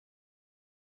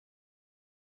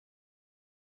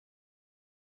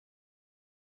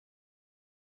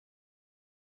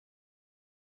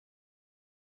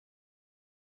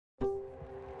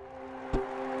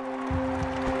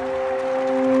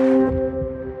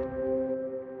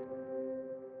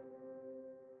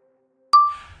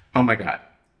Oh my God.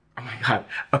 Oh my God.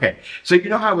 Okay. So you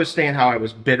know how I was saying how I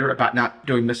was bitter about not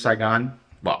doing Miss Saigon?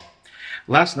 Well,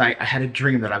 last night I had a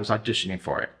dream that I was auditioning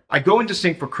for it. I go in to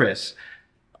sing for Chris,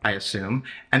 I assume,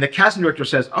 and the casting director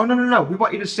says, oh, no, no, no, we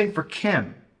want you to sing for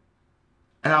Kim.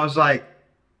 And I was like,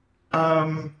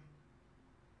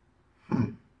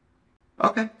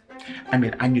 okay. I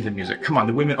mean, I knew the music. Come on,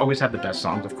 the women always have the best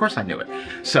songs. Of course I knew it.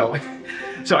 So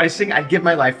I sing I'd Give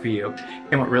My Life For You.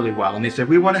 It went really well. And they said,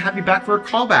 we want to have you back for a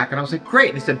callback. And I was like, great.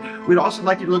 And they said, we'd also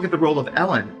like you to look at the role of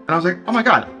Ellen. And I was like, oh my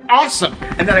God, awesome.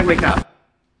 And then I wake up.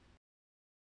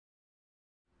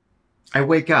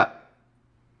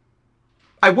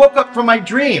 I woke up from my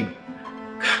dream.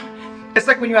 It's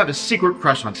like when you have a secret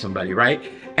crush on somebody, right?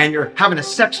 And you're having a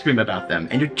sex dream about them,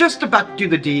 and you're just about to do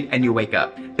the deed, and you wake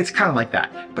up. It's kind of like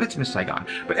that, but it's Miss Saigon.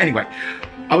 But anyway,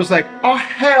 I was like, oh,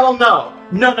 hell no.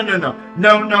 No, no, no, no.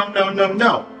 No, no, no, no,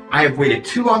 no. I have waited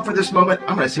too long for this moment.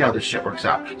 I'm going to see how this shit works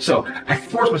out. So I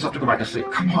forced myself to go back to sleep.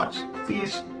 Come on,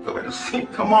 please go back to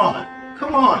sleep. Come on.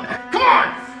 Come on. Come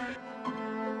on.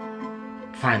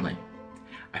 Finally,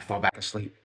 I fall back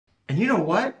asleep. And you know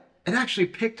what? It actually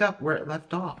picked up where it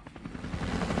left off.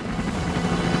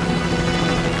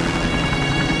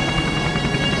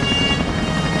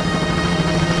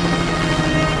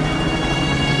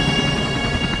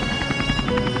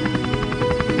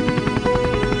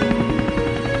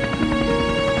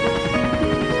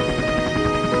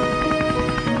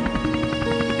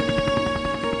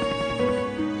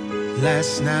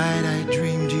 Last night I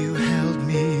dreamed you held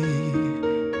me.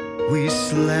 We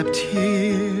slept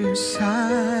here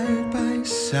side by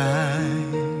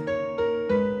side.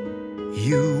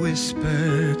 You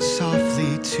whispered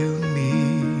softly to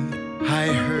me. I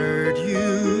heard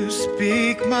you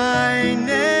speak my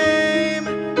name.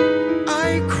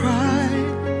 I cried,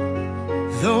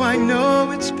 though I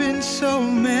know it's been so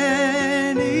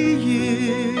many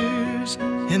years.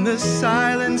 In the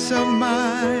silence of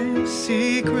my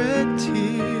secret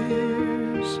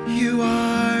tears, you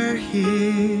are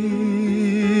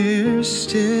here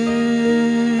still.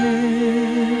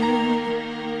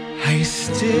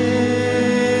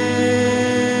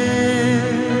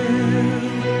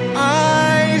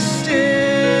 I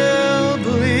still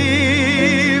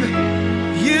believe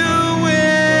you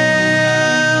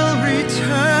will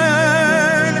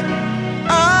return. I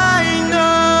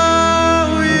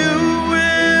know you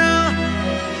will.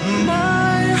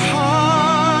 My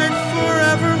heart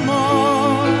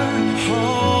forevermore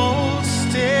holds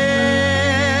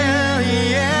still,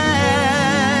 yes,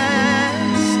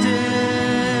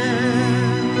 still.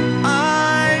 I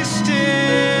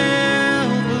still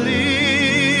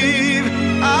believe.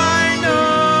 I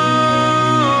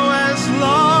know as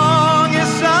long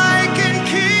as I can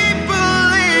keep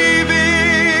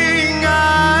believing,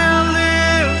 I'll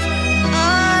live.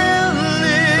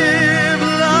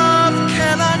 Love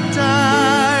cannot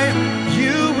die.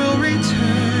 You will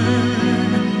return.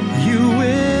 You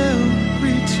will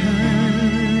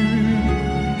return.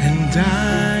 And I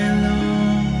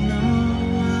don't know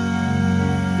why.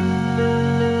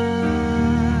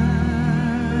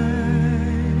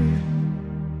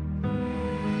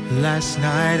 Last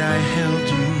night I held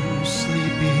you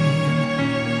sleeping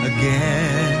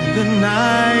again. The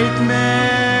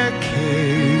nightmare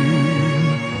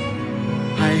came.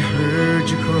 I heard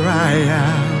you cry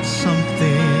out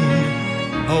something,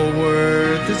 a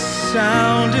word that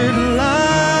sounded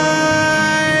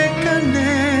like a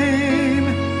name,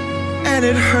 and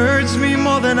it hurts me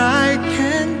more than I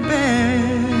can bear,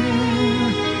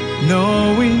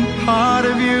 knowing part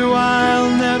of you I'll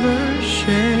never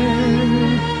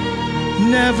share,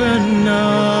 never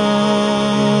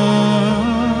know.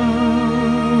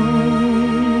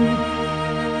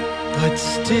 But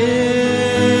still,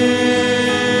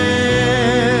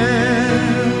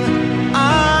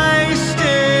 I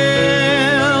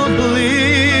still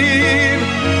believe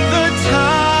the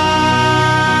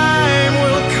time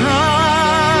will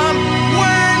come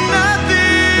when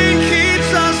nothing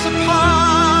keeps us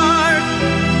apart.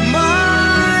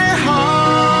 My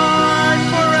heart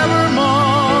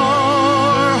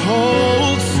forevermore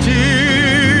holds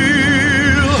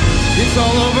still. It's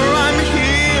all over, I'm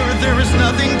here, there is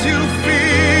nothing to fear.